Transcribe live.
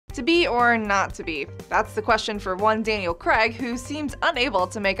To be or not to be? That's the question for one Daniel Craig, who seems unable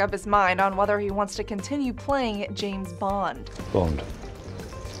to make up his mind on whether he wants to continue playing James Bond. Bond.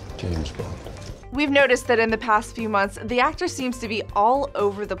 James Bond. We've noticed that in the past few months, the actor seems to be all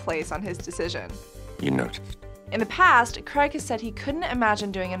over the place on his decision. You noticed. In the past, Craig has said he couldn't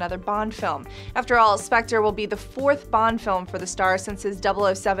imagine doing another Bond film. After all, Spectre will be the 4th Bond film for the star since his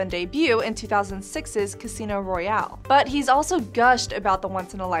 007 debut in 2006's Casino Royale. But he's also gushed about the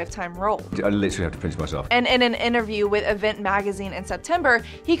once-in-a-lifetime role. I literally have to pinch myself. And in an interview with Event magazine in September,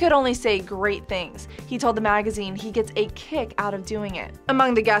 he could only say great things. He told the magazine he gets a kick out of doing it.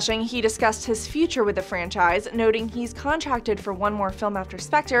 Among the gushing, he discussed his future with the franchise, noting he's contracted for one more film after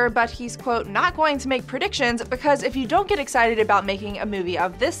Spectre, but he's, quote, not going to make predictions because if you don't get excited about making a movie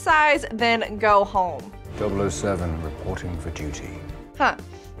of this size, then go home. 007 reporting for duty. Huh.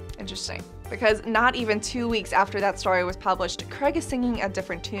 Interesting. Because not even 2 weeks after that story was published, Craig is singing a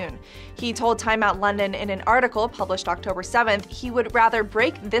different tune. He told Time Out London in an article published October 7th he would rather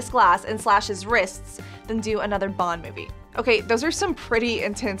break this glass and slash his wrists than do another Bond movie. Okay, those are some pretty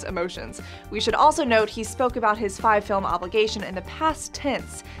intense emotions. We should also note he spoke about his 5-film obligation in the past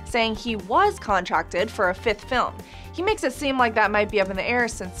tense, saying he was contracted for a 5th film. He makes it seem like that might be up in the air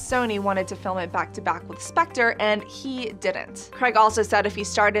since Sony wanted to film it back-to-back with Spectre, and he didn't. Craig also said if he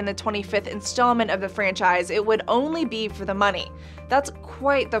starred in the 25th installment of the franchise, it would only be for the money. That's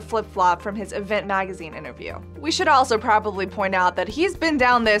quite the flip-flop from his Event magazine interview. We should also probably point out that he's been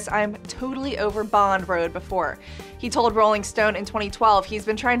down this I'm totally over Bond road before. He told Rolling Stone in 2012 he's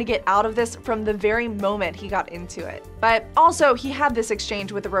been trying to get out of this from the very moment he got into it. But also, he had this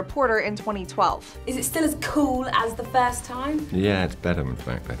exchange with a reporter in 2012. Is it still as cool as the first time? Yeah, it's better, in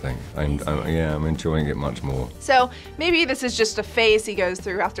fact, I think. I'm enjoying it much more. So maybe this is just a phase he goes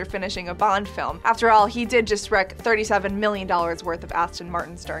through after finishing a Bond film. After all, he did just wreck $37 million worth of Aston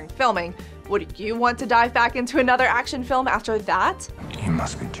Martins during filming. Would you want to dive back into another action film after that? You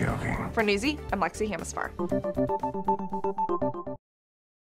must be joking. For Newsy, I'm Lexi Hamasfar.